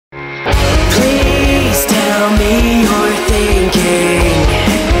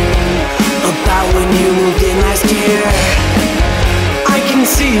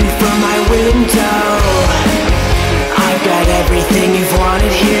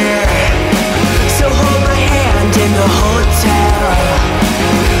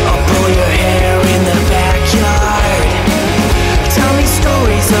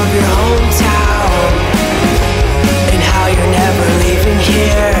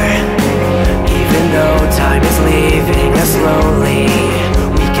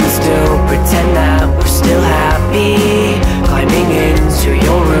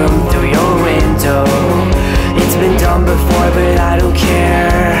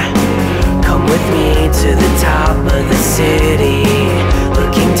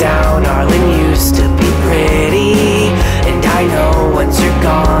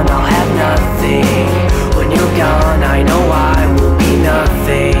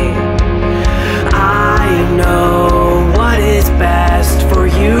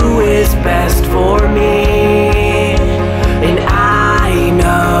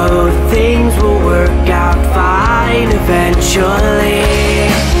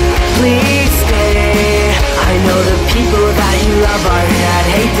love our here, I'd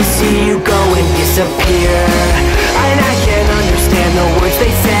hate to see you go and disappear. And I can't understand the words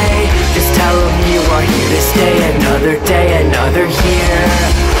they say, just tell them you are here to stay. Another day, another year,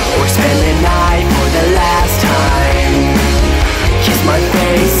 or spend the night for the last time. Kiss my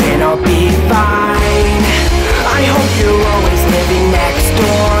face and I'll be fine.